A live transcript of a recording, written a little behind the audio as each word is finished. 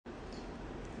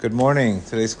Good morning.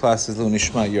 Today's class is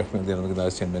Lunishma Yochim Dino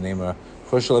Gadassian Benema.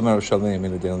 Choshel Emer Shalmei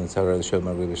Aminu Dino Nitzara Lishav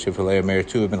Mar Shifrei Meir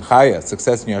Tu Ben Chaya.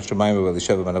 Success in Yashmaim Vel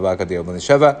Lishav Manavaka Dio Ben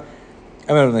Sheva.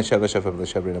 Emer Ben Sheva Sheva Ben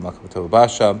Sheva Reina Makatov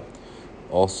Basha.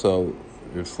 Also,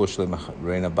 Fushel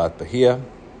Reina Bat Bahia.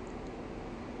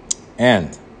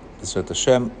 And B'Srat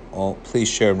Hashem. Please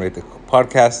share and rate the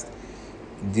podcast.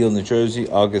 Deal New Jersey,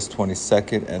 August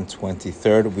 22nd and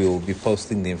 23rd. We will be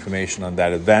posting the information on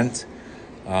that event.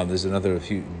 There's another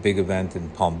big event in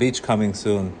Palm Beach coming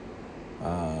soon.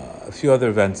 A few other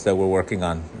events that we're working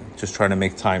on. Just trying to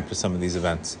make time for some of these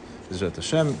events. B'Srat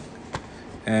Hashem.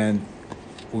 And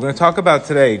we're going to talk about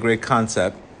today a great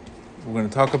concept. We're going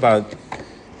to talk about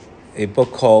a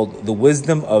book called The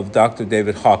Wisdom of Dr.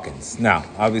 David Hawkins. Now,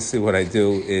 obviously what I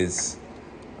do is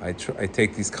I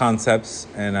take these concepts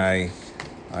and I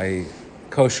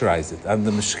kosherize it. I'm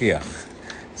the Mashkiach.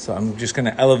 So I'm just going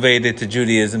to elevate it to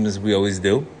Judaism as we always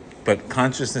do. But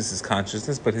consciousness is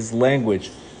consciousness. But his language,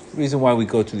 the reason why we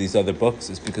go to these other books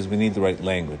is because we need the right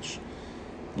language.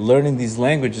 Learning these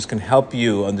languages can help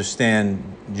you understand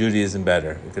Judaism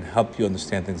better. It can help you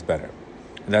understand things better.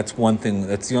 And that's one thing,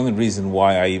 that's the only reason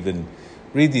why I even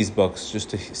read these books, just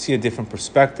to see a different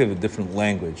perspective, a different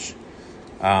language.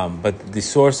 But the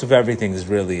source of everything is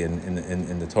really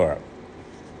in the Torah.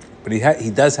 But he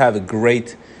does have a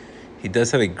great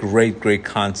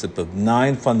concept of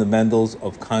 9 fundamentals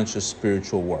of conscious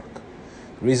spiritual work.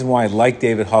 The reason why I like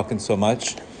David Hawkins so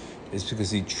much is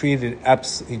because he treated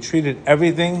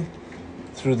everything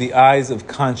through the eyes of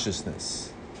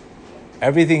consciousness.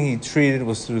 Everything he treated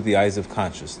was through the eyes of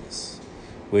consciousness,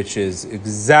 which is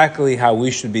exactly how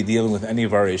we should be dealing with any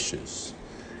of our issues.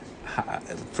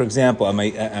 For example, I'm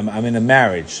in a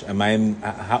marriage.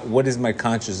 What is my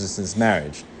consciousness in this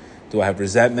marriage? Do I have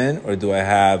resentment or do I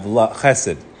have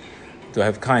chesed? Do I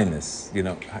have kindness?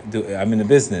 I'm in a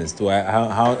business.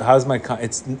 How's my?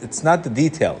 It's not the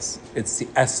details. It's the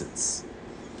essence.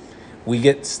 We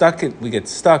get stuck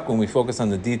when we focus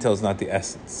on the details, not the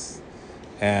essence,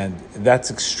 and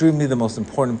that's extremely the most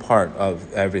important part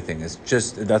of everything.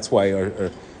 That's why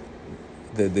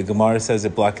the Gemara says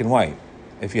it black and white.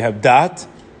 If you have dat,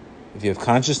 if you have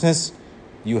consciousness,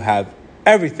 you have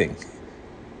everything.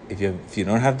 If you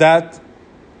don't have that,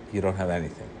 you don't have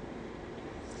anything.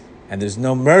 And there's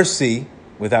no mercy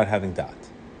without having dat.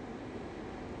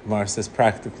 Gemara says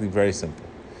practically very simple.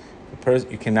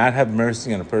 You cannot have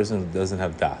mercy on a person who doesn't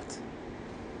have dat.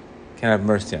 You can't have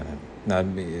mercy on him. Now,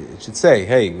 it should say,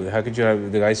 hey, how could you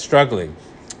have the guy struggling?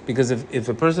 Because if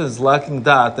a person is lacking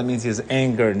dat, that means he has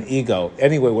anger and ego.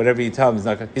 Anyway, whatever you tell him,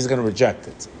 he's going to reject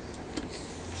it.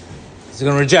 He's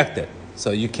going to reject it.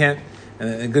 So you can't.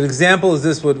 And a good example is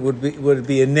this would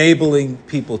be enabling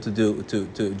people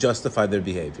to justify their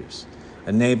behaviors,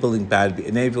 enabling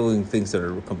things that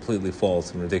are completely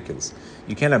false and ridiculous.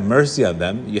 You can't have mercy on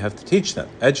them. You have to teach them,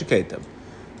 educate them.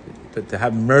 But to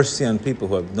have mercy on people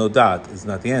who have no dat is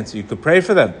not the answer. You could pray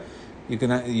for them. You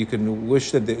can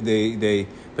wish that they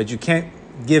but you can't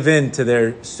give in to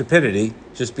their stupidity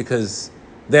just because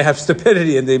they have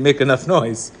stupidity and they make enough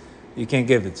noise. You can't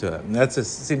give it to them. And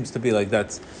seems to be like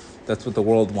that's what the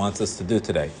world wants us to do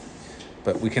today.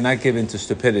 But we cannot give in to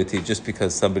stupidity just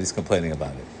because somebody's complaining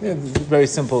about it. Yeah, it's very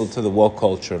simple to the woke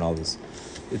culture and all this.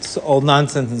 It's all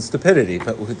nonsense and stupidity,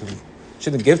 but we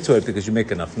shouldn't give to it because you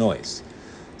make enough noise.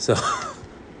 So,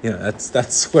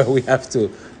 that's where we have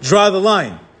to draw the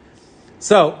line.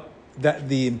 So, that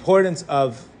the importance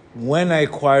of when I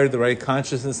acquire the right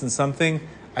consciousness in something,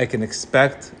 I can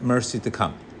expect mercy to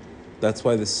come. That's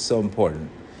why this is so important.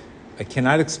 I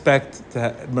cannot expect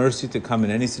mercy to come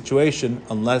in any situation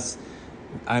unless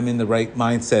I'm in the right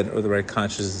mindset or the right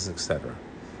consciousness, etc.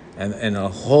 And our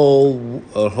whole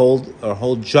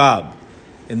job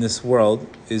in this world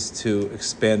is to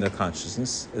expand our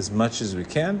consciousness as much as we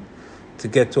can to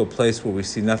get to a place where we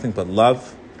see nothing but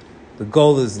love. The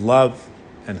goal is love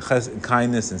and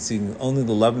kindness and seeing only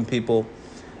the love in people.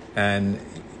 And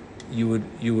you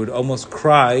would almost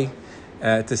cry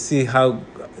to see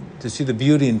the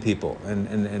beauty in people,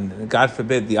 and God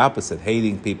forbid the opposite,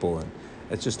 hating people, and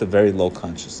it's just a very low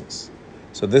consciousness.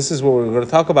 So this is what we're going to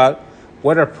talk about.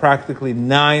 What are practically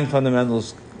 9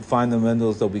 fundamentals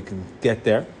that we can get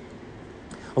there?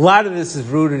 A lot of this is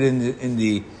rooted in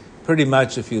the pretty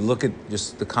much, if you look at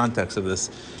just the context of this,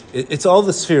 it's all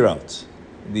the sfirot.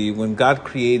 When God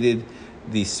created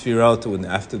the sfirot,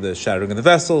 after the shattering of the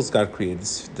vessels, God created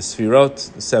the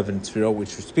sfirot, the 7 sfirot,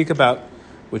 which we speak about,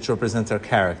 which represents our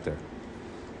character,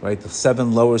 right? The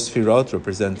 7 lower sfirot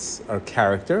represents our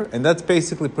character, and that's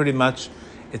basically pretty much,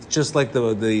 it's just like the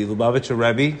Lubavitcher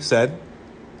Rebbe said,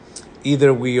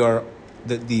 either we are,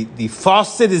 the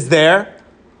faucet is there,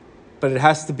 but it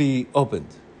has to be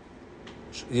opened.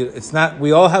 It's not.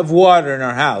 We all have water in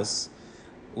our house.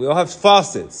 We all have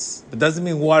faucets, but doesn't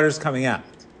mean water is coming out.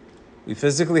 We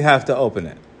physically have to open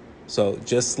it. So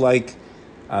just like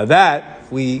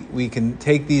that, we can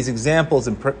take these examples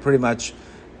in pretty much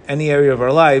any area of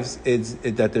our lives.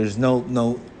 That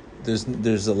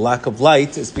there's a lack of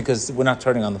light. It's because we're not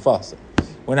turning on the faucet.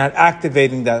 We're not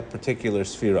activating that particular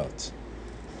sefirot.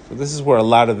 So this is where a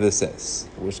lot of this is.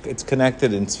 It's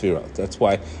connected in sefirot. That's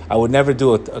why I would never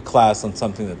do a class on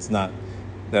something that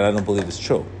I don't believe is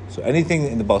true. So anything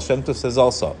in the Baal Shem Tov says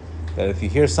also that if you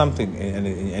hear something and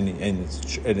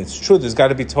it's true, there's got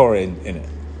to be Torah in it.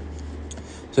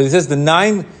 So he says the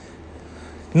nine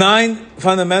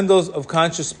fundamentals of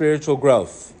conscious spiritual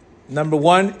growth. Number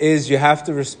one is you have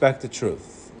to respect the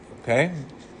truth. Okay,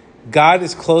 God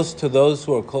is close to those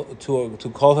who are to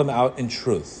call Him out in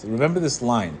truth. Remember this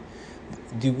line.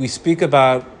 We speak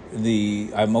about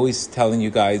I'm always telling you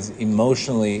guys,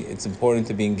 emotionally, it's important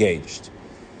to be engaged.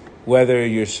 Whether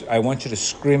I want you to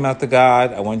scream out to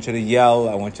God, I want you to yell,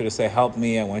 I want you to say, help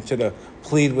me, I want you to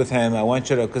plead with Him,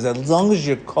 because as long as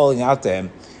you're calling out to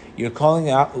Him, you're calling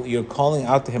out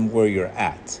to Him where you're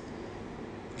at.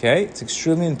 Okay? It's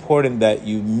extremely important that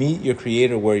you meet your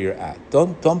Creator where you're at.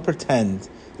 Don't pretend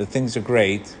that things are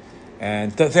great,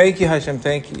 and thank you, Hashem,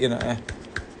 thank you,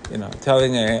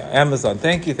 telling Amazon,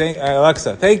 thank you,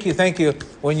 Alexa, thank you,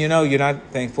 when you're not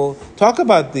thankful. Talk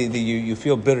about you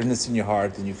feel bitterness in your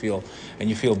heart, and you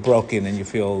feel broken, and you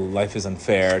feel life is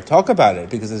unfair. Talk about it,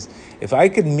 because if I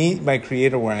could meet my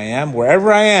Creator where I am,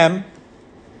 wherever I am,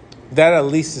 that at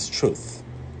least is truth.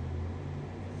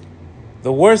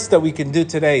 The worst that we can do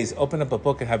today is open up a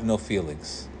book and have no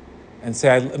feelings. And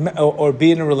say, or be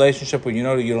in a relationship where you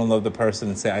know you don't love the person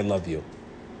and say, I love you.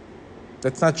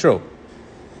 That's not true.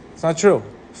 It's not true.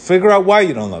 Figure out why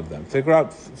you don't love them.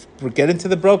 Get into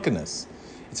the brokenness.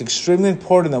 It's extremely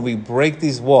important that we break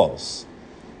these walls.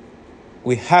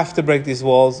 We have to break these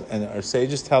walls, and our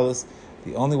sages tell us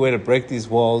the only way to break these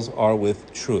walls are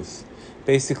with truth.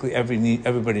 Basically,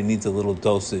 everybody needs a little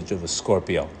dosage of a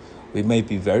Scorpio. We may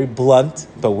be very blunt,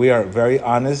 but we are very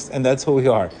honest, and that's who we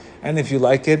are. And if you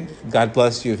like it, God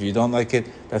bless you. If you don't like it,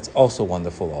 that's also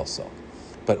wonderful also.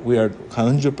 But we are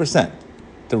 100%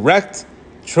 direct,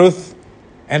 truth,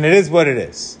 and it is what it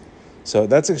is. So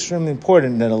that's extremely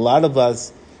important that a lot of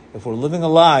us, if we're living a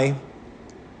lie,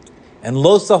 and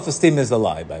low self-esteem is a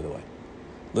lie, by the way.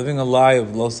 Living a lie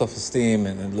of low self-esteem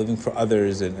and living for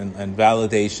others and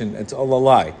validation, it's all a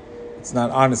lie. It's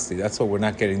not honesty. That's why we're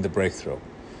not getting the breakthrough.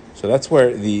 So that's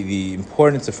where the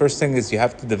importance, the first thing is you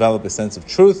have to develop a sense of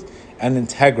truth and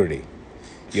integrity.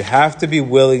 You have to be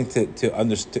willing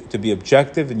to be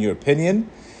objective in your opinion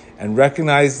and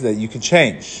recognize that you can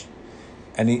change.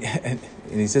 And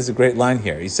he says a great line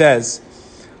here. He says,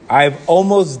 I've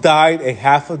almost died a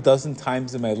half a dozen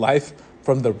times in my life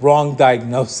from the wrong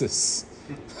diagnosis.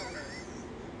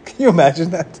 Can you imagine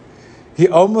that? He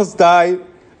almost died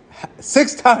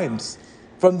 6 times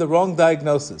from the wrong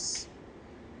diagnosis.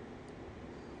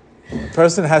 A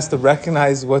person has to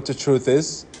recognize what the truth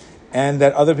is and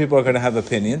that other people are going to have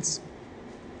opinions,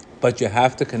 but you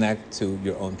have to connect to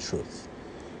your own truth,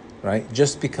 right?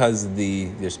 Just because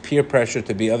there's peer pressure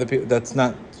to be other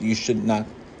people, you should not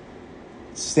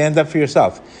stand up for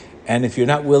yourself. And if you're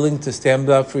not willing to stand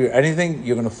up for anything,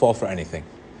 you're going to fall for anything.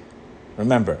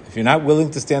 Remember, if you're not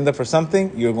willing to stand up for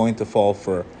something, you're going to fall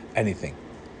for anything.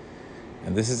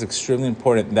 And this is extremely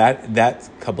important. That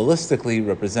Kabbalistically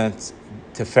represents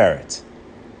Tiferet.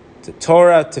 The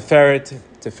Torah,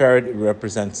 Tiferet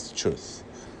represents the truth.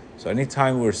 So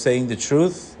anytime we're saying the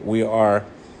truth, we are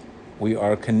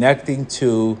connecting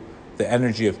to the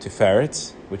energy of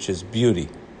Tiferet, which is beauty,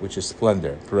 which is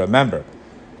splendor. But remember,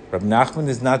 Rab Nachman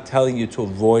is not telling you to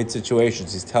avoid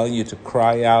situations. He's telling you to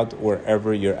cry out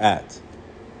wherever you're at.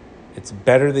 It's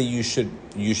better that you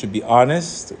should be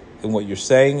honest in what you're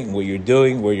saying, in what you're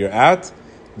doing, where you're at,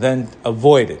 than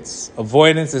avoidance.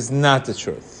 Avoidance is not the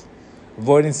truth.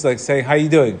 Avoidance is like saying, how you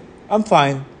doing? I'm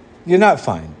fine. You're not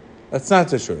fine. That's not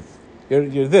the truth.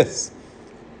 You're this.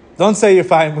 Don't say you're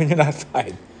fine when you're not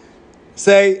fine.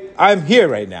 Say, I'm here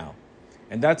right now.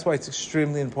 And that's why it's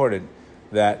extremely important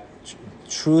that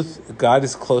truth, God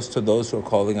is close to those who are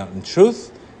calling out in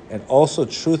truth, and also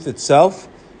truth itself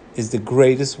is the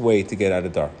greatest way to get out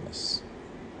of darkness.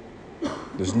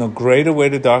 There's no greater way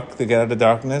to get out of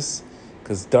darkness,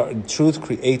 because truth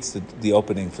creates the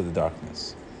opening for the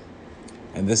darkness.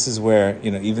 And this is where,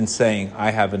 even saying,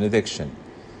 I have an addiction,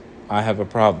 I have a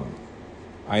problem,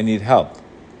 I need help,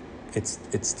 it's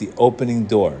the opening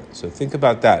door. So think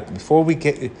about that.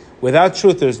 Without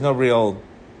truth, there's no real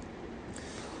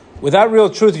Without real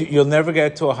truth, you'll never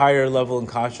get to a higher level in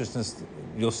consciousness.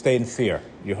 You'll stay in fear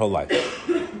your whole life.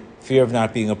 Fear of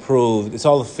not being approved. It's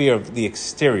all the fear of the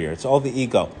exterior. It's all the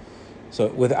ego. So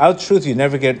without truth, you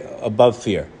never get above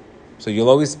fear. So you'll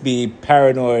always be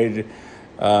paranoid.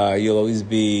 You'll always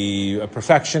be a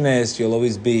perfectionist. You'll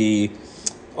always be...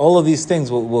 All of these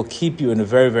things will keep you in a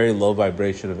very, very low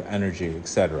vibration of energy,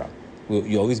 etc.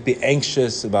 You'll always be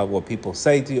anxious about what people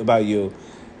say to you about you.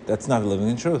 That's not living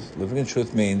in truth. Living in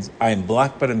truth means I am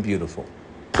black, but I'm beautiful.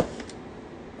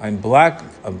 I'm black.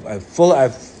 I'm full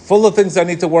of things I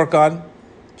need to work on,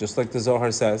 just like the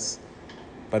Zohar says.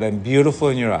 But I'm beautiful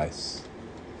in your eyes.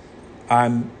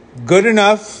 I'm good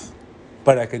enough,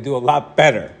 but I could do a lot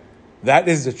better. That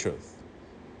is the truth.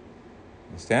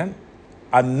 Understand?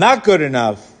 I'm not good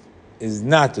enough is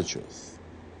not the truth.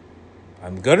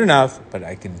 I'm good enough, but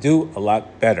I can do a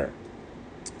lot better.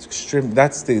 It's extreme.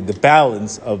 That's the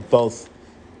balance of both.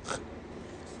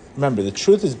 Remember, the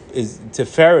truth is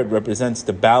Tiferet represents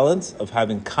the balance of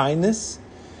having kindness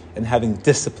and having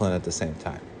discipline at the same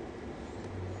time.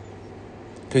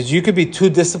 Because you could be too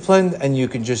disciplined and you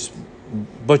can just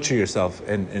butcher yourself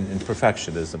in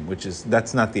perfectionism,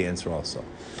 that's not the answer also.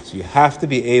 So you have to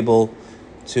be able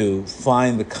to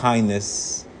find the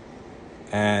kindness,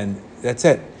 and that's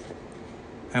it.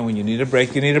 And when you need a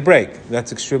break, you need a break.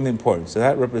 That's extremely important. So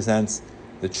that represents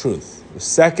the truth. The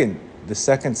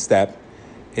second step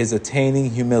is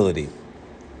attaining humility.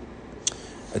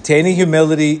 Attaining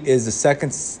humility is the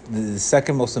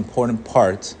second most important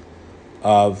part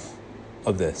of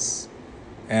this.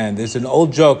 And there's an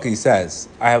old joke, he says,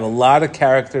 I have a lot of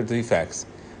character defects,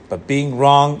 but being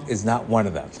wrong is not one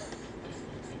of them.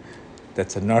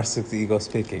 That's a narcissistic ego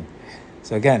speaking.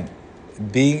 So again,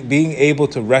 being able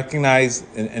to recognize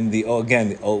the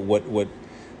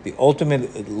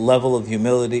ultimate level of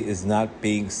humility is not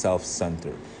being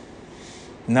self-centered,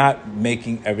 not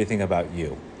making everything about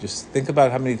you. Just think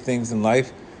about how many things in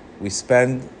life we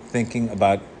spend thinking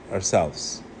about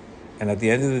ourselves. And at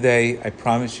the end of the day, I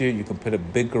promise you can put a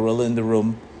big gorilla in the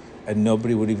room and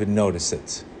nobody would even notice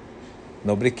it.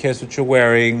 Nobody cares what you're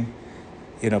wearing.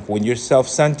 When you're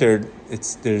self-centered,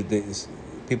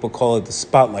 people call it the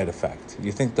spotlight effect.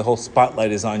 You think the whole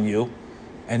spotlight is on you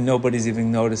and nobody's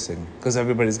even noticing because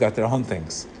everybody's got their own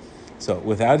things. So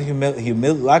without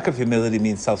lack of humility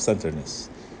means self-centeredness,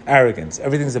 arrogance.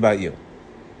 Everything's about you.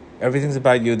 Everything's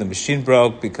about you. The machine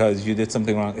broke because you did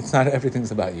something wrong. It's not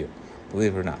everything's about you,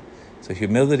 believe it or not. So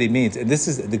humility means, and this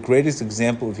is the greatest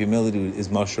example of humility is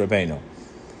Moshe Rabbeinu.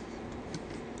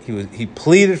 He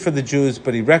pleaded for the Jews,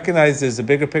 but he recognized there's a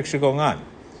bigger picture going on.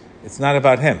 It's not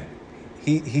about him.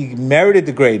 He merited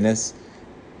the greatness.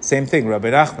 Same thing,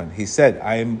 Rabbi Nachman. He said,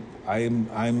 I'm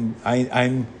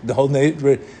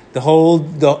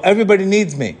everybody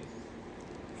needs me.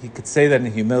 He could say that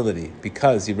in humility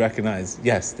because he recognized,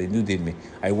 yes, they do need me.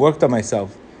 I worked on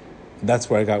myself, and that's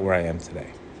where I got where I am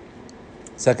today.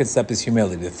 Second step is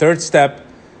humility. The third step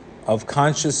of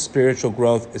conscious spiritual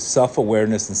growth is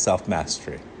self-awareness and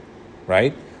self-mastery,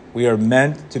 right? We are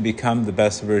meant to become the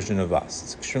best version of us.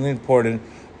 It's extremely important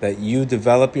that you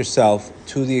develop yourself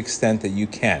to the extent that you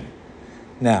can.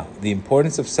 Now, the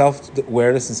importance of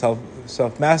self-awareness and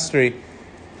self-mastery,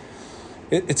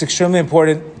 it's extremely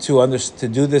important to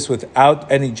do this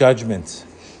without any judgment,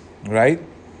 right?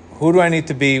 Who do I need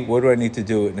to be? What do I need to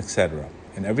do? And etc.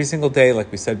 And every single day,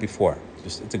 like we said before,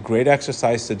 it's a great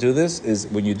exercise to do this, is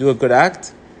when you do a good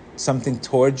act, something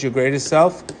towards your greatest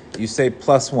self, you say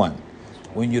 +1.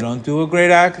 When you don't do a great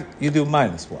act, you do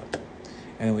 -1.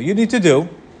 And what you need to do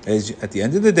is, at the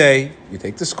end of the day, you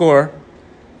take the score.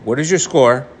 What is your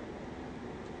score?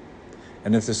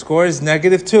 And if the score is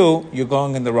 -2, you're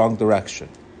going in the wrong direction.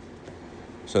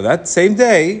 So that same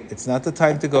day, it's not the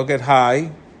time to go get high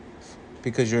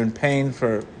because you're in pain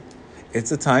it's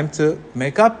the time to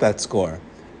make up that score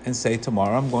and say,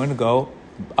 tomorrow I'm going to go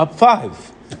up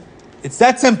 5. It's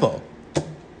that simple.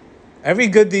 Every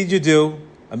good deed you do,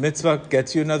 a mitzvah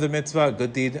gets you another mitzvah, a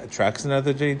good deed attracts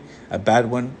another deed, a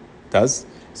bad one does.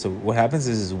 So what happens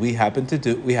is we happen to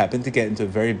get into a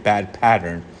very bad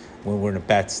pattern when we're in a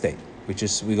bad state.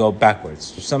 We go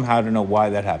backwards. Somehow I don't know why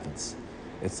that happens.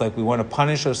 It's like we want to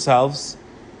punish ourselves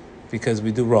because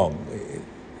we do wrong.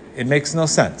 It makes no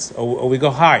sense. Or we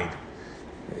go hide.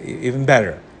 Even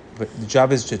better. But the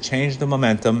job is to change the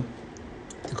momentum,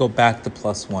 to go back to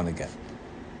 +1 again.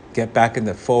 Get back in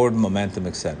the forward momentum,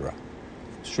 etc.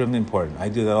 Extremely important. I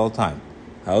do that all the time.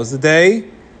 How was the day?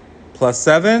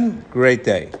 +7, great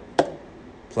day.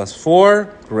 +4,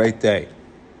 great day.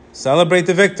 Celebrate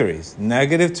the victories.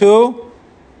 -2,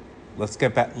 let's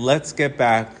get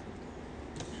back.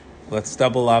 Let's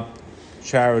double up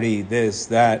charity, this,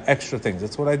 that, extra things.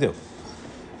 That's what I do.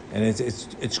 And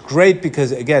it's great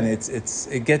because, again,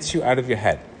 it gets you out of your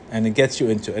head and it gets you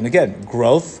into, and again,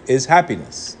 growth is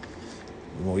happiness.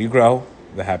 The more you grow,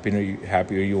 the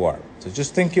happier you are. So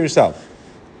just think to yourself,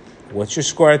 what's your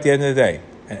score at the end of the day?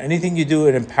 And anything you do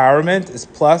in empowerment is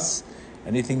plus.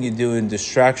 Anything you do in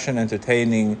distraction,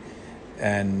 entertaining,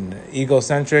 and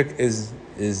egocentric is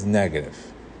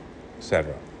negative,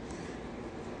 etc.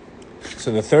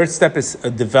 So the third step is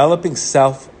developing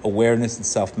self-awareness and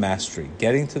self-mastery.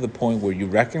 Getting to the point where you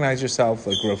recognize yourself,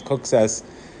 like Rav Kook says,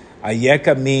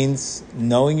 Ayeka means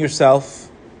knowing yourself,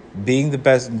 being the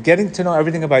best, getting to know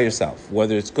everything about yourself,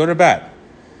 whether it's good or bad.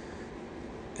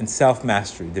 And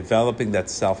self-mastery, developing that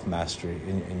self-mastery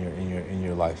in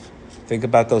your life. Think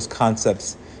about those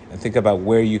concepts and think about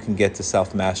where you can get to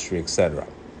self-mastery, etc.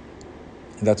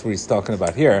 And that's what he's talking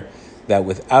about here, that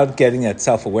without getting that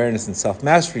self-awareness and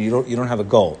self-mastery, you don't have a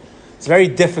goal. It's very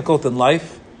difficult in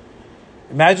life.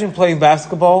 Imagine playing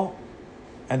basketball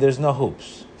and there's no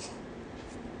hoops.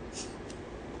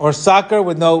 Or soccer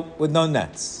with no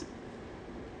nets.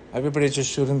 Everybody's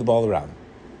just shooting the ball around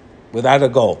without a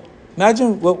goal.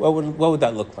 Imagine what would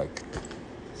that look like?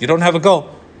 You don't have a goal.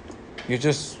 You're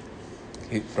just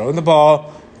throwing the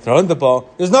ball.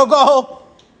 There's no goal.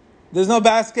 There's no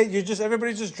basket.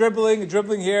 Everybody's just dribbling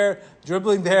here,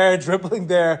 dribbling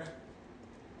there.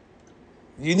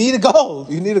 You need a goal.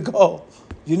 You need a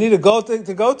goal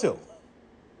to go to.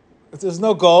 If there's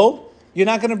no goal, you're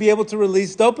not going to be able to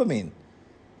release dopamine.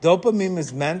 Dopamine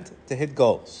is meant to hit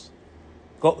goals.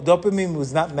 Dopamine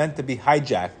was not meant to be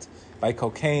hijacked by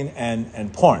cocaine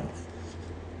and porn.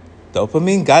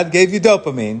 Dopamine, God gave you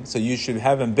dopamine, so you should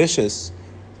have ambitious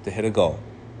to hit a goal.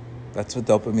 That's what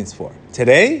dopamine's for.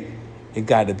 Today, it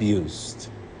got abused.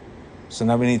 So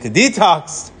now we need to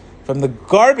detox from the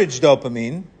garbage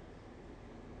dopamine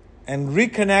and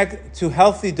reconnect to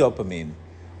healthy dopamine.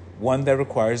 One that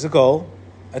requires a goal,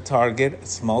 a target, a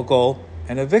small goal,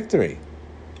 and a victory.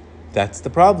 That's the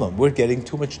problem. We're getting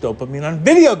too much dopamine on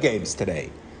video games today.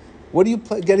 What do you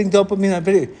play? Getting dopamine on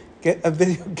video? Get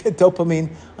dopamine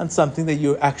on something that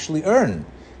you actually earn.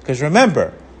 Because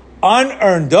remember,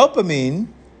 unearned dopamine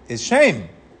is shame.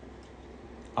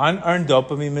 Unearned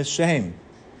dopamine is shame.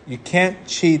 You can't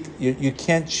cheat. You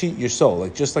can't cheat your soul.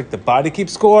 Just like the body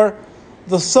keeps score,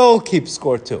 the soul keeps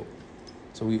score too.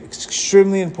 So it's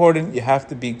extremely important. You have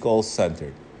to be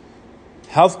goal-centered.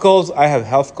 Health goals. I have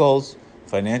health goals,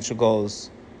 financial goals,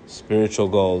 spiritual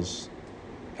goals.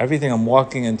 Everything, I'm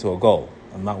walking into a goal.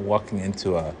 I'm not walking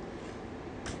into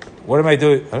what am I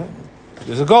doing?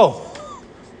 There's a goal.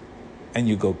 And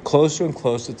you go closer and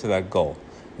closer to that goal.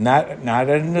 Not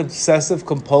an obsessive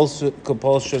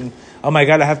compulsion. Oh my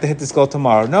God, I have to hit this goal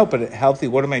tomorrow. No, but healthy,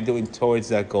 what am I doing towards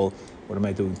that goal? What am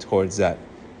I doing towards that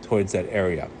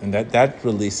area? And that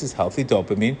releases healthy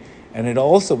dopamine. And it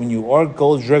also, when you are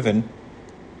goal-driven,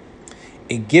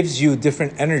 it gives you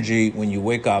different energy when you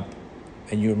wake up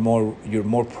and you're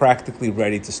more practically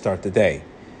ready to start the day.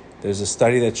 There's a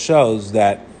study that shows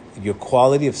that your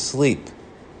quality of sleep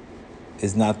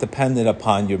is not dependent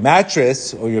upon your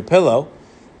mattress or your pillow,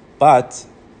 but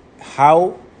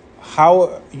how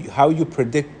you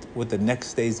predict what the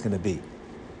next day is going to be.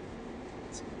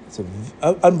 It's an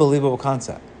unbelievable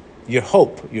concept. Your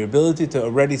hope, your ability to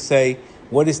already say,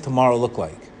 what does tomorrow look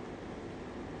like?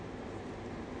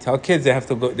 Tell kids they have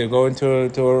to go. They're going to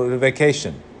a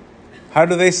vacation. How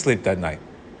do they sleep that night?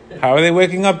 How are they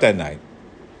waking up that night?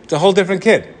 It's a whole different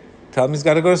kid. Tell him he's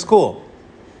got to go to school.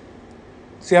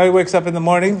 See how he wakes up in the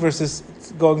morning versus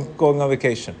going on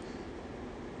vacation.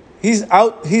 He's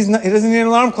out. He doesn't need an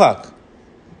alarm clock.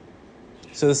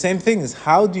 So the same thing is,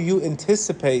 how do you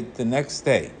anticipate the next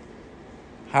day?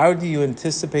 How do you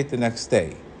anticipate the next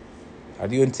day? How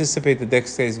do you anticipate the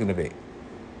next day is going to be?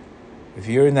 If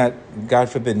you're in that, God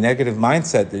forbid, negative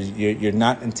mindset, you're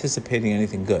not anticipating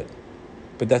anything good.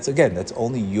 But that's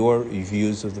only your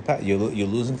views of the past. You're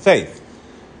losing faith.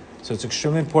 So it's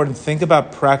extremely important. Think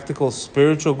about practical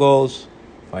spiritual goals,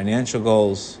 financial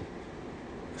goals,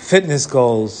 fitness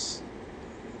goals.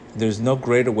 There's no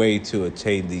greater way to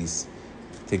attain these,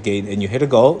 to gain. And you hit a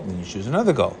goal, then you choose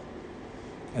another goal.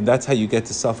 And that's how you get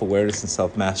to self-awareness and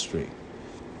self-mastery.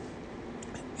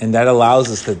 And that allows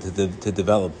us to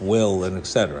develop will and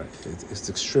etc. It's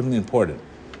extremely important.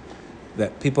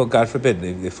 That people, God forbid,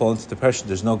 they fall into depression.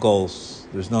 There's no goals.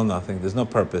 There's no nothing. There's no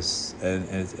purpose.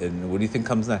 And what do you think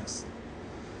comes next?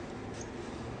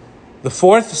 The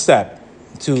fourth step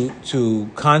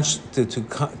to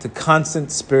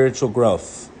constant spiritual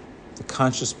growth, to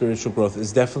conscious spiritual growth,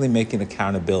 is definitely making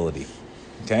accountability.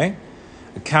 Okay?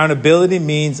 Accountability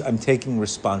means I'm taking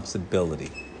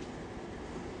responsibility.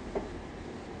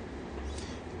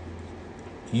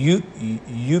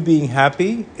 You being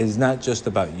happy is not just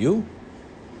about you.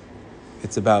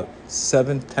 It's about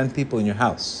 7-10 people in your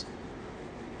house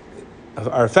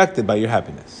are affected by your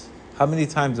happiness. How many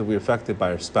times are we affected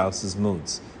by our spouse's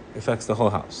moods? It affects the whole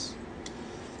house.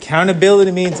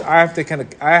 Accountability means I have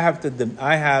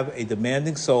a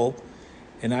demanding soul,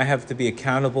 and I have to be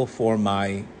accountable for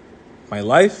my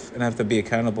life, and I have to be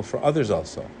accountable for others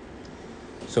also.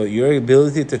 So your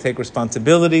ability to take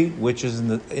responsibility, which is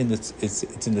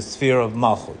it's in the sphere of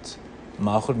malchut.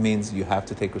 Malchut means you have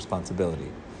to take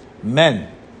responsibility.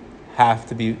 Men have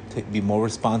to be more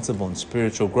responsible in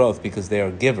spiritual growth because they are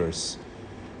givers,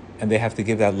 and they have to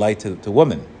give that light to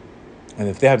women. And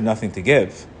if they have nothing to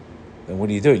give, then what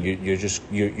are you doing?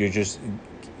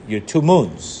 You're two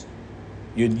moons.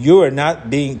 You are not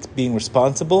being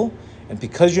responsible, and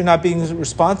because you're not being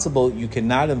responsible, you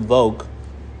cannot invoke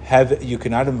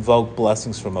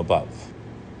blessings from above,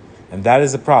 and that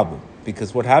is a problem.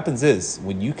 Because what happens is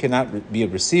when you cannot be a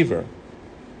receiver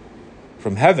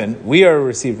from heaven, we are a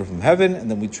receiver from heaven, and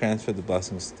then we transfer the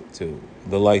blessings to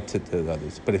the light to the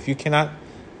others. But if you're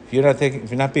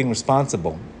not being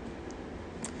responsible,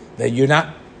 then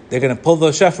they're going to pull the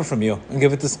shefa from you and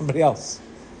give it to somebody else.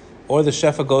 Or the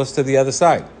shefa goes to the other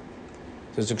side.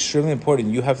 So it's extremely important.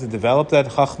 You have to develop that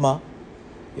chachma,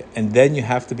 and then you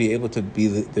have to be able to be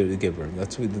the giver.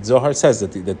 That's what the Zohar says,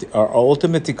 that our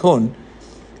ultimate tikkun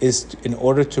is in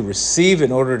order to receive,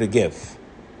 in order to give.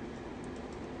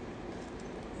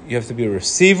 You have to be a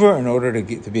receiver in order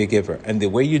to be a giver. And the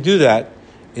way you do that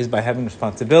is by having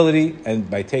responsibility and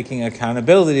by taking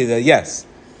accountability that, yes,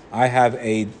 I have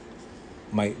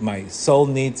my soul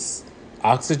needs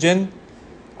oxygen.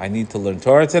 I need to learn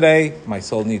Torah today. My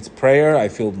soul needs prayer. I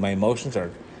feel my emotions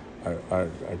are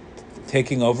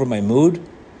taking over my mood.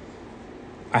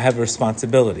 I have a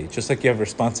responsibility. Just like you have a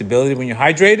responsibility when you're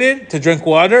hydrated to drink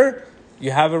water,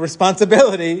 you have a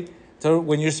responsibility to,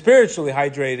 when you're spiritually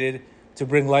hydrated, to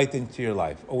bring light into your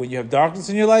life. Or when you have darkness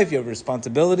in your life, you have a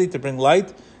responsibility to bring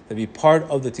light, to be part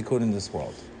of the tikkun in this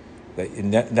world.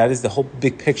 That is the whole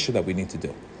big picture that we need to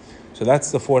do. So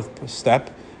that's the fourth step,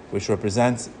 which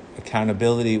represents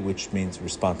accountability, which means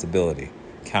responsibility.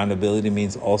 Accountability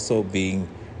means also being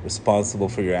responsible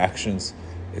for your actions,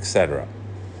 etc.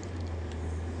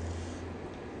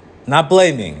 Not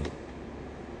blaming.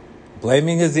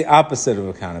 Blaming is the opposite of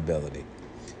accountability.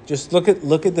 Just look at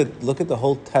the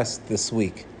whole test this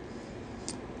week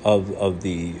of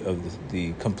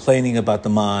the complaining about the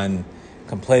man,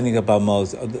 complaining about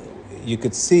Moses. You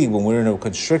could see when we're in a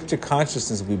constricted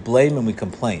consciousness, we blame and we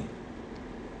complain,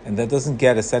 and that doesn't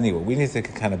get us anywhere. We need to take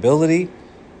accountability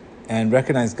and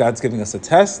recognize God's giving us a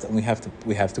test, and we have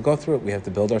to go through it. We have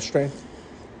to build our strength.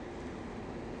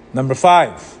 Number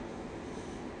five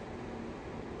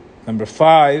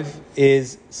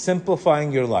is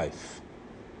simplifying your life.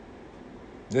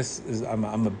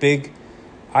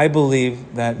 I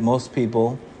believe that most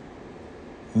people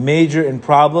major in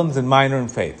problems and minor in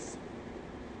faith,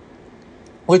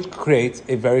 which creates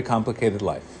a very complicated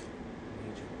life.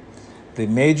 They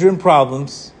major in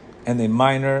problems and they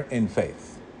minor in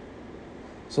faith.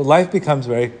 So life becomes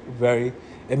very, very...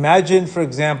 Imagine, for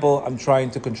example, I'm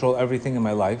trying to control everything in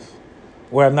my life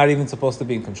where I'm not even supposed to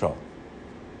be in control.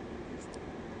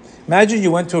 Imagine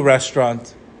you went to a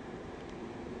restaurant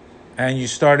and you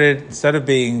started, instead of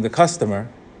being the customer,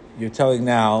 you're telling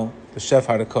now the chef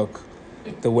how to cook,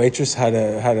 the waitress how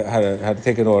to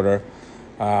take an order.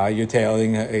 You're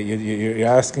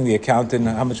asking the accountant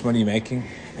how much money you're making,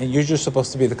 and you're just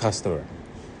supposed to be the customer.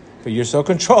 But you're so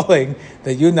controlling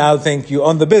that you now think you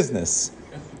own the business,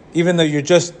 even though you're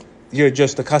just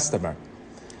a customer.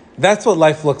 That's what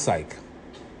life looks like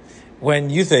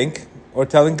when you think, or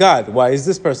telling God, why is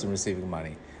this person receiving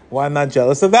money? Why am I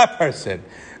jealous of that person?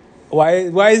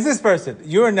 Why is this person?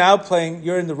 You're in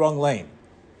the wrong lane.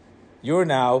 You're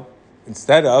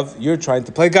trying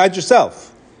to play God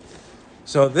yourself.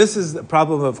 So this is the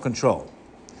problem of control.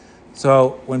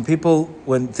 So when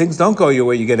things don't go your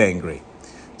way, you get angry.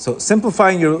 So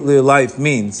simplifying your life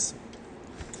means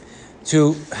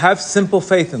to have simple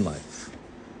faith in life,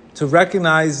 to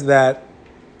recognize that,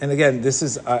 and again,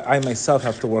 I myself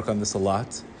have to work on this a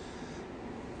lot,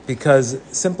 because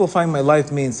simplifying my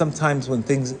life means sometimes when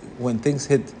things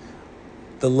hit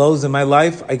the lows in my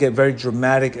life, I get very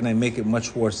dramatic and I make it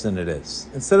much worse than it is.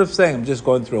 Instead of saying I'm just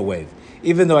going through a wave,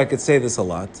 even though I could say this a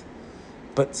lot,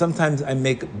 but sometimes I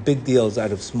make big deals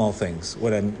out of small things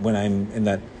when I'm in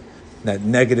that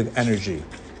negative energy,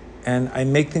 and I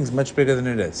make things much bigger than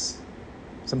it is.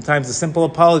 Sometimes a simple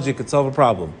apology could solve a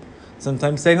problem.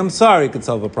 Sometimes saying I'm sorry could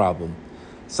solve a problem.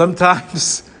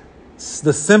 Sometimes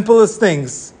the simplest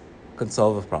things could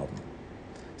solve a problem.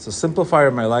 So simplifier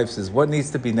in my life is what needs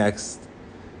to be next.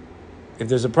 If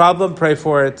there's a problem, pray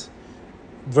for it.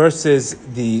 Versus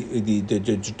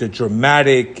the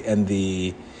dramatic and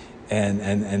the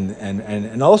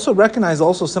and also recognize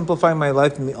also simplifying my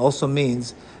life also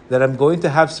means that I'm going to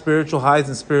have spiritual highs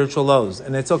and spiritual lows.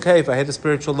 And it's okay if I hit a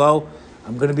spiritual low,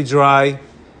 I'm going to be dry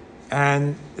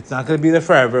and it's not going to be there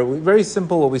forever. Very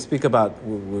simple what we speak about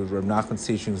with Rav Nachman's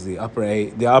teachings, the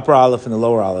upper aleph and the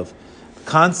lower aleph.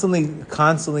 Constantly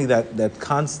that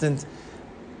constant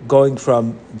going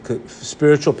from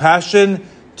spiritual passion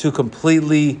to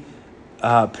completely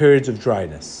periods of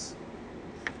dryness.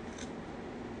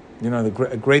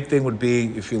 A great thing would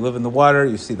be if you live in the water,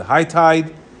 you see the high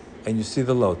tide and you see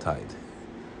the low tide.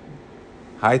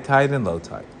 High tide and low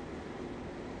tide.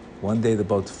 One day the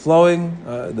boat's flowing,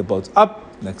 the boat's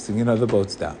up, next thing you know, the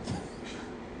boat's down.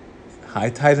 High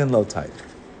tide and low tide.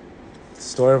 The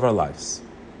story of our lives.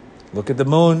 Look at the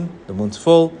moon's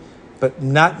full, but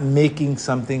not making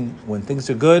something when things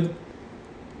are good.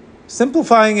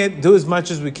 Simplifying it, do as much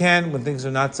as we can. When things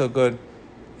are not so good,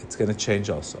 it's going to change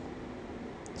also.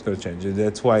 It's going to change.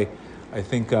 That's why I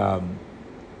think I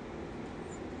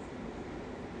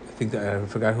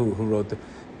forgot who wrote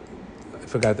I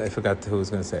forgot who was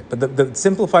going to say it. But the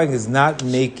simplifying is not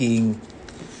making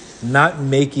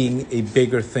a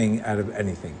bigger thing out of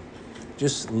anything.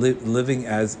 Just living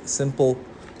as simple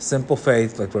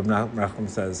faith, like Rav Nachman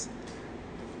says.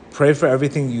 Pray for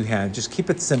everything you can. Just keep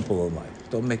it simple in life.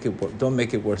 Don't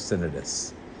make it worse than it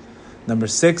is. Number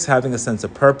 6, having a sense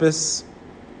of purpose.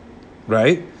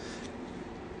 Right?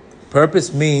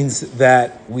 Purpose means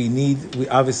that we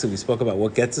obviously spoke about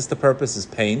what gets us to purpose is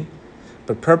pain.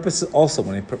 But purpose also,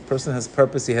 when a person has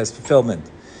purpose, he has fulfillment.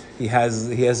 He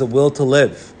has a will to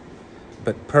live.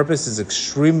 But purpose is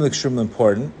extremely, extremely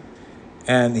important.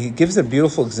 And he gives a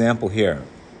beautiful example here,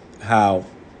 how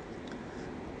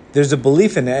there's a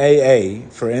belief in AA,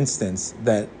 for instance,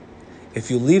 that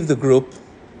if you leave the group,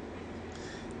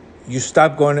 you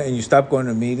stop going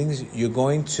to meetings, you're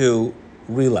going to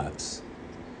relapse.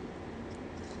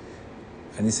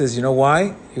 And he says, you know why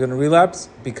you're going to relapse?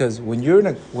 Because when you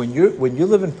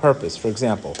live in purpose, for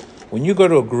example, when you go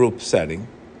to a group setting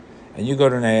and you go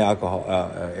to an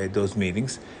AA those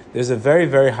meetings, there's a very,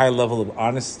 very high level of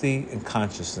honesty and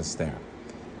consciousness there.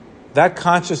 That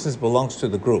consciousness belongs to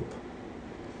the group.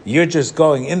 You're just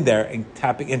going in there and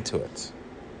tapping into it.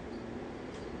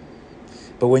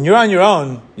 But when you're on your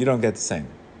own, you don't get the same.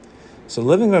 So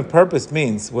living with purpose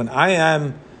means when I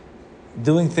am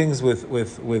doing things with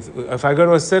if I go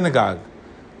to a synagogue,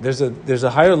 there's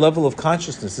a higher level of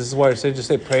consciousness. This is why I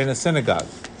say pray in a synagogue.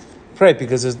 Pray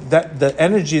because the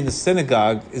energy in the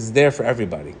synagogue is there for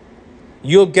everybody.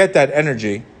 You'll get that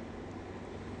energy.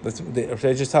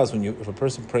 They just tell us if a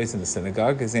person prays in the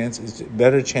synagogue, his answer is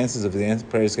better chances of the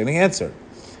prayer is getting answered.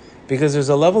 Because there's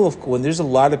a level of when there's a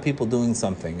lot of people doing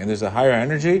something and there's a higher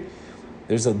energy,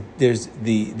 there's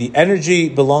the energy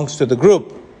belongs to the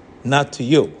group, not to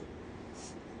you.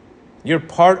 You're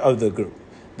part of the group.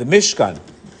 The Mishkan,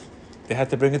 they had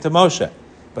to bring it to Moshe,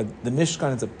 but the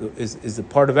Mishkan is a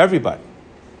part of everybody.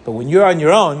 But when you're on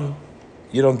your own,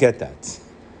 you don't get that.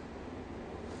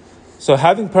 So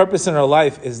having purpose in our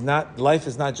life is not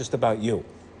just about you.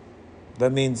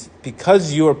 That means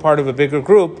because you are part of a bigger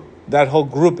group, that whole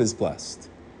group is blessed.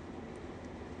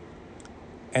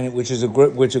 And which is a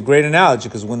great analogy,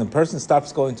 because when the person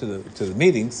stops going to the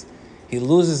meetings, he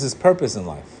loses his purpose in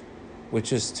life,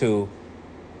 which is to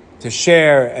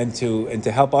share and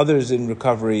to help others in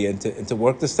recovery and to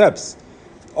work the steps.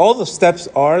 All the steps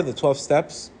the 12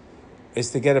 steps,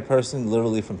 is to get a person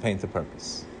literally from pain to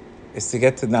purpose. It's to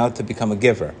get to become a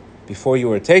giver. Before you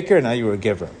were a taker, now you were a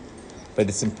giver. But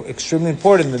it's extremely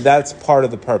important that that's part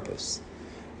of the purpose.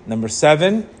 Number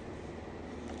 7,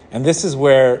 and this is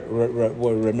where Rav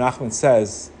Nachman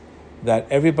says that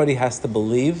everybody has to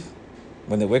believe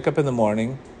when they wake up in the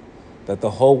morning that the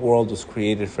whole world was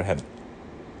created for him.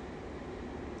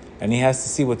 And he has to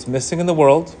see what's missing in the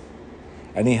world,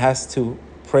 and he has to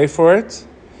pray for it,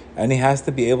 and he has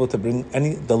to be able to bring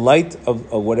the light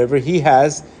of whatever he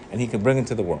has, and he can bring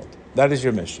into the world. That is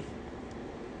your mission.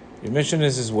 Your mission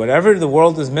is whatever the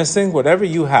world is missing, whatever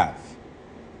you have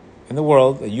in the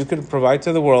world that you can provide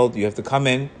to the world, you have to come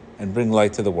in and bring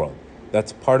light to the world.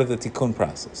 That's part of the tikkun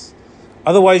process.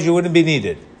 Otherwise, you wouldn't be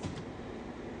needed.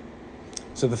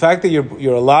 So the fact that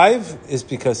you're alive is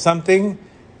because something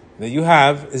that you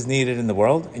have is needed in the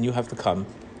world, and you have to come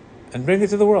and bring it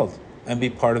to the world and be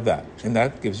part of that. And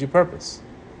that gives you purpose.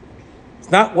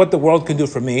 It's not what the world can do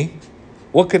for me.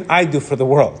 What can I do for the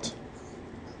world?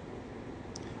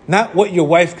 Not what your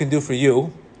wife can do for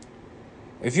you.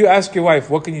 If you ask your wife,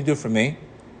 what can you do for me?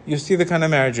 you see the kind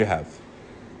of marriage you have.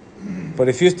 But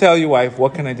if you tell your wife,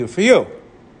 what can I do for you?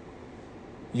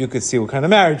 You could see what kind of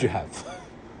marriage you have.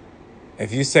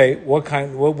 If you say,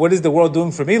 what is the world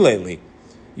doing for me lately?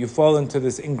 You fall into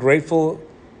this ungrateful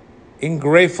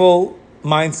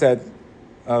mindset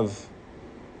of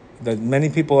that many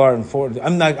people are in.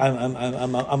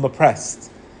 I'm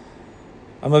oppressed.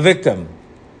 I'm a victim.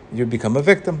 You become a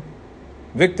victim.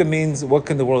 Victim means what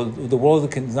can the world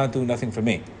is not doing nothing for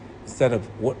me. Instead of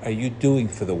what are you doing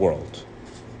for the world?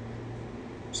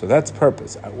 So that's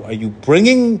purpose. Are you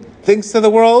bringing things to the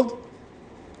world,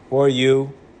 or are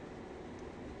you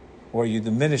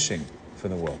diminishing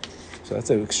from the world? So that's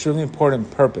an extremely important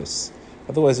purpose.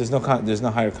 Otherwise, there's no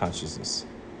higher consciousness,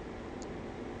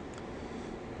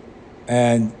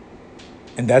 and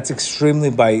that's extremely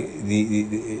by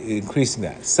the increasing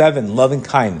that. 7, loving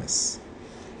kindness.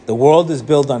 The world is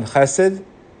built on chesed.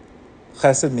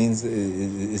 Chesed means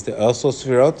is the also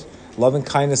sfirot. Loving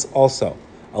kindness also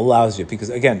allows you, because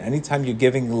again, anytime you're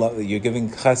giving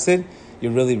chesed,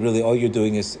 you're really all you're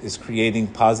doing is creating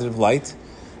positive light,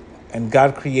 and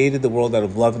God created the world out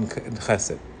of love and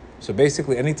chesed. So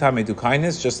basically, anytime I do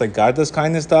kindness, just like God does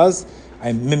kindness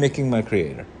I'm mimicking my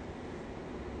Creator.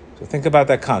 So think about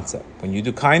that concept. When you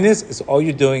do kindness, it's all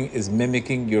you're doing is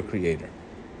mimicking your Creator.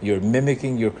 You're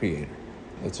mimicking your Creator.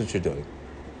 That's what you're doing.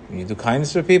 When you do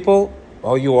kindness for people,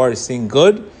 all you are is seeing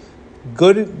good.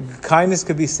 Good kindness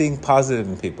could be seeing positive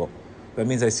in people. That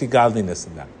means I see godliness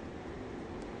in that.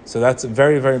 So that's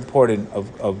very, very important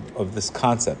of this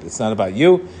concept. It's not about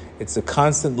you. It's a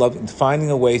constant love and finding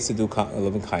a way to do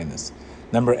loving kindness.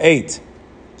 Number 8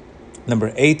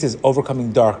 is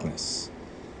overcoming darkness.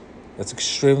 That's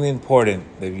extremely important.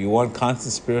 If you want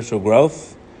constant spiritual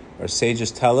growth, our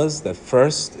sages tell us that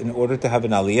first, in order to have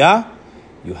an aliyah,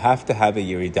 you have to have a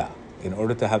yeridah. In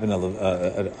order to have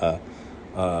a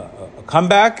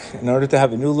comeback, in order to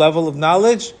have a new level of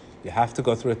knowledge, you have to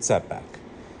go through a setback.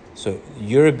 So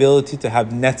your ability to have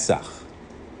netzach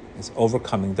is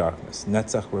overcoming darkness.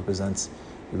 Netzach represents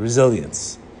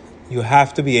resilience. You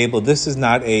have to be able, this is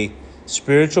not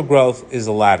spiritual growth is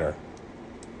a ladder.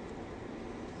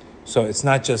 So it's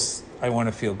not just, I want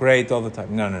to feel great all the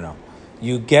time. No.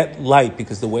 You get light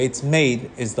because the way it's made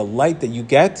is the light that you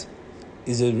get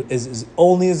is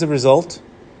only as a result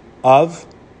of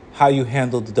how you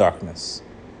handle the darkness.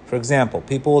 For example,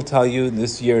 people will tell you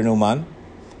this year in Uman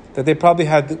that they probably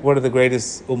had one of the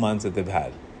greatest Umans that they've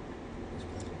had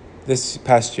this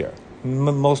past year.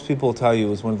 Most people will tell you it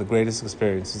was one of the greatest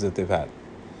experiences that they've had.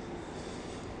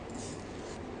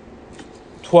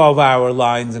 12-hour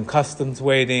lines and customs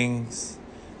waitings,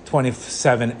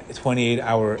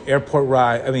 28-hour airport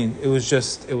ride. I mean, it was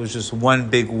just one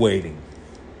big waiting.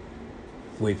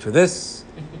 Wait for this,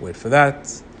 wait for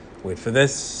that, wait for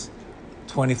this,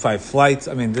 25 flights.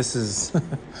 I mean, this is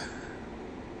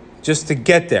just to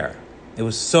get there. It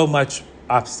was so much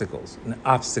obstacles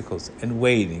and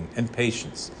waiting and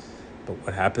patience. But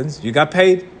what happens? You got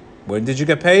paid. When did you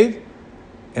get paid?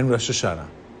 In Rosh Hashanah.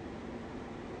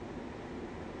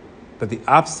 But the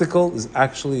obstacles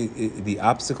actually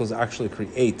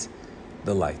create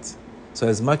the light. So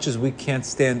as much as we can't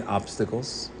stand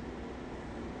obstacles,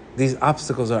 these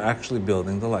obstacles are actually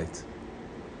building the light.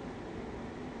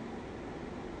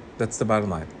 That's the bottom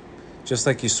line. Just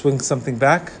like you swing something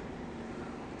back,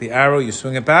 the arrow, you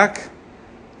swing it back,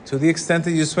 to the extent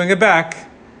that you swing it back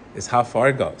is how far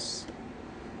it goes.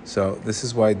 So this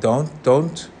is why don't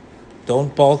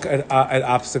balk at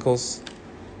obstacles,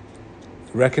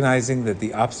 recognizing that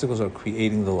the obstacles are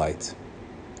creating the light.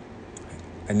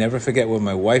 I never forget when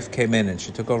my wife came in and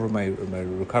she took over my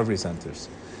recovery centers.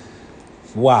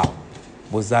 Wow,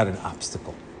 was that an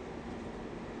obstacle?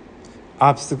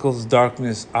 Obstacles,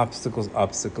 darkness,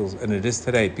 obstacles, and it is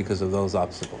today because of those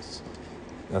obstacles.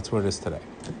 That's where it is today.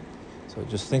 So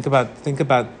just think about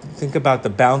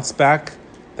the bounce back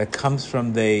that comes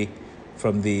from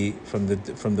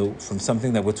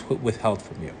something that was withheld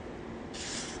from you.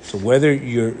 So whether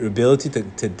your ability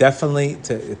to definitely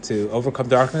overcome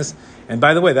darkness, and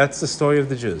by the way, that's the story of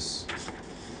the Jews.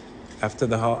 After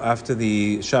the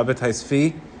Shabbat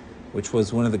HaSvi, which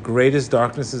was one of the greatest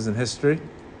darknesses in history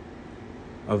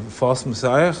of false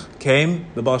Messiah, came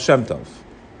the Baal Shem Tov.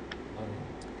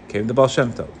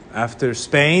 After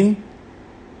Spain,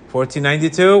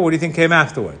 1492, what do you think came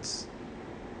afterwards?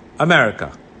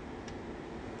 America.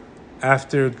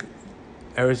 After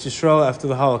Eretz Yisrael, after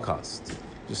the Holocaust.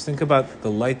 Just think about the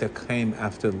light that came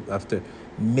after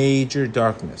major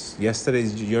darkness.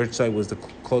 Yesterday's yahrzeit was the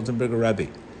Klosenberger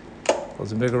Rebbe.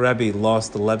 Klosenberger Rebbe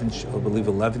lost 11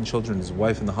 children, his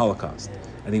wife in the Holocaust,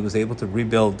 and he was able to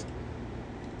rebuild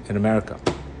in America.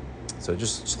 So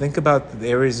just think about the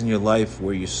areas in your life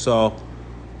where you saw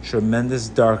tremendous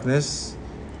darkness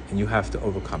and you have to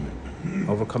overcome it.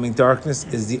 Overcoming darkness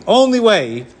is the only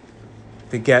way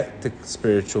to get to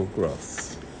spiritual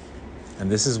growth. And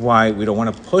this is why we don't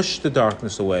want to push the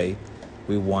darkness away.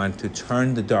 We want to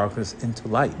turn the darkness into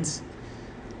light.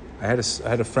 I had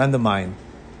a friend of mine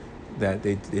that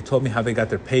they told me how they got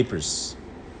their papers.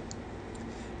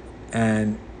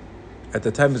 And at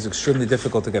the time, it was extremely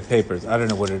difficult to get papers. I don't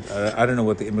know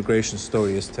what the immigration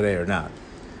story is today or not.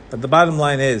 But the bottom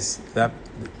line is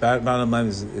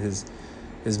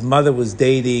his mother was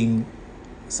dating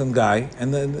some guy,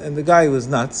 and the guy was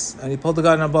nuts, and he pulled the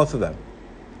gun on both of them.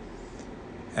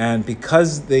 And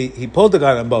because he pulled the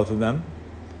gun on both of them,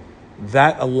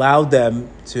 that allowed them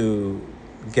to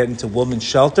get into women's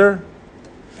shelter,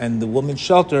 and the women's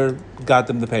shelter got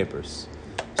them the papers.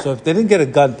 So if they didn't get a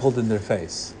gun pulled in their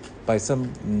face by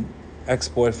some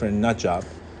ex-boyfriend nut job,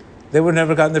 they would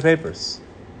never gotten their papers.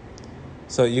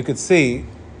 So you could see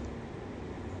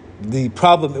the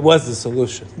problem. It was the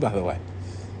solution, by the way.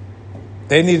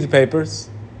 They needed papers.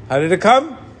 How did it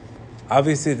come?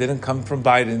 Obviously, it didn't come from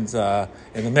Biden's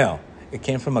in the mail. It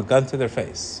came from a gun to their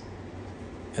face.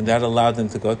 And that allowed them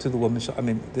to go to the women's shelter. I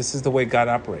mean, this is the way God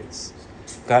operates.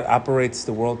 God operates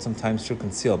the world sometimes through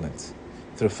concealment,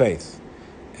 through faith.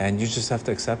 And you just have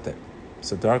to accept it.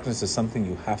 So darkness is something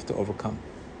you have to overcome.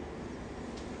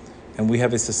 And we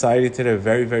have a society today of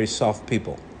very, very soft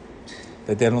people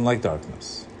that they don't like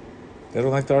darkness. They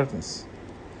don't like darkness.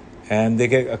 And they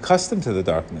get accustomed to the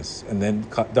darkness. And then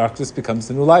darkness becomes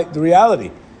the new light, the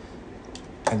reality.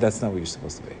 And that's not what you're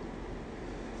supposed to be.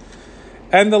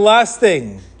 And the last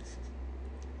thing,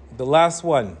 the last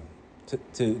one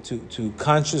to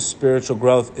conscious spiritual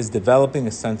growth is developing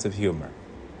a sense of humor.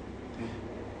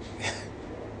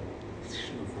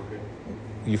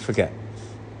 You forget.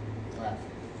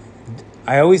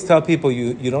 I always tell people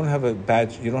you don't have a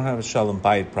shalom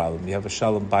bayit problem. You have a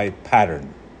shalom bayit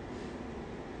pattern.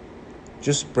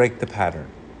 Just break the pattern.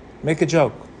 Make a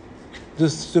joke. Do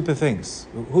stupid things.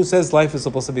 Who says life is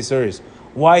supposed to be serious?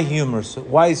 Why humor?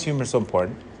 Why is humor so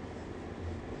important?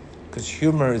 Because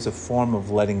humor is a form of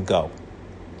letting go.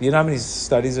 Do you know how many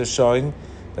studies are showing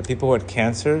that people who had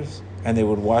cancers and they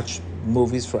would watch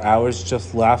movies for hours,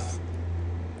 just laugh,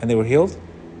 and they were healed?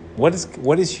 What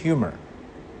is humor?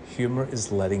 Humor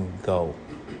is letting go.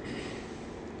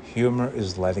 Humor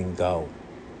is letting go.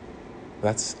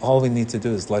 That's all we need to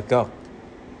do is let go.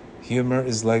 Humor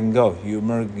is letting go.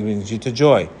 Humor brings you to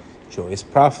joy. Joy is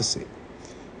prophecy.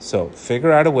 So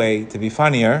figure out a way to be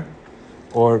funnier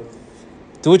or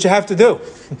do what you have to do.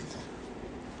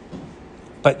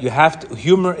 But you have to,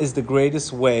 humor is the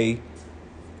greatest way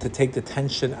to take the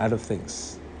tension out of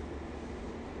things.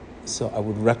 So I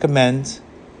would recommend,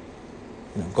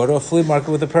 go to a flea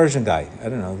market with a Persian guy. I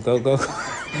don't know, go.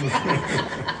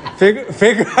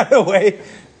 figure out a way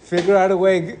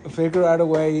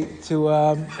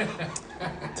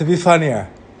to be funnier.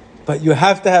 But you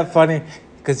have to have funny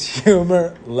because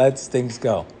humor lets things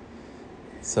go.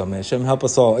 So may Hashem help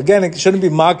us all. Again, it shouldn't be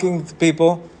mocking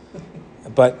people,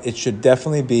 but it should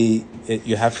definitely be.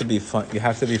 You have to be fun. You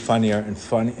have to be funnier and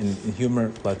funny, and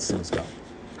humor lets things go.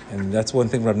 And that's one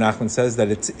thing Rav Nachman says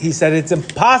he said it's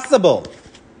impossible.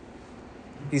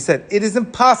 He said it is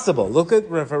impossible. Look at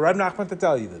for Rav Nachman to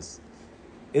tell you this.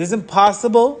 It is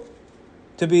impossible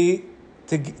to be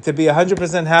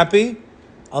 100% happy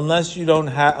unless you don't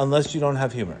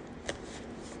have humor.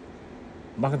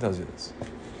 Nachman tells you this.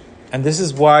 And this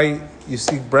is why you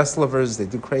see Breslovers, they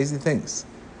do crazy things.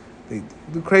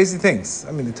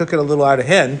 I mean, they took it a little out of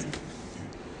hand,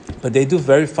 but they do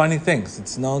very funny things.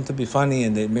 It's known to be funny,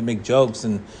 and they make jokes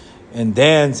and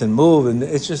dance and move, and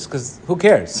it's just because who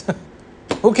cares?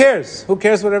 Who cares? Who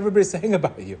cares what everybody's saying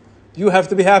about you? You have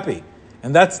to be happy,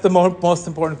 and that's the most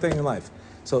important thing in life.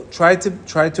 So try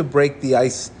to break the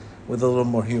ice with a little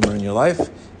more humor in your life.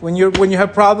 When you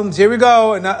have problems, here we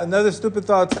go, and another stupid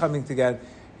thought's coming together.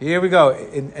 Here we go.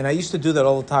 And I used to do that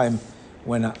all the time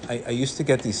when I used to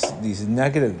get these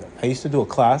negative. I used to do a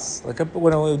class,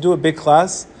 when I would do a big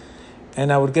class,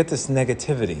 and I would get this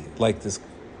negativity, like this.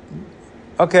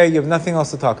 Okay, you have nothing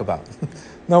else to talk about.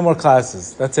 No more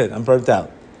classes. That's it. I'm burnt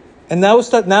out. And now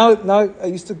I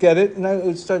used to get it, and I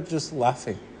would start just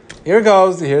laughing. Here it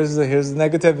goes. Here's the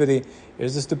negativity.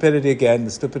 Here's the stupidity again,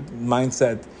 the stupid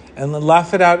mindset, and then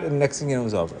laugh it out. And the next thing you know, it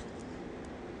was over.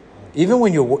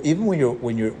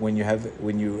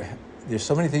 There's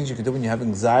so many things you can do when you have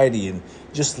anxiety, and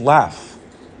just laugh.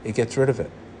 It gets rid of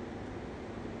it.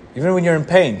 Even when you're in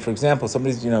pain, for example,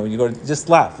 somebody's, you go, just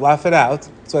laugh it out.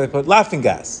 That's why they put laughing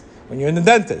gas when you're in the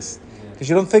dentist, because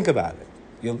you don't think about it.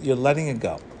 You're letting it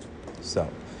go. So,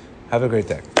 have a great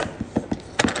day.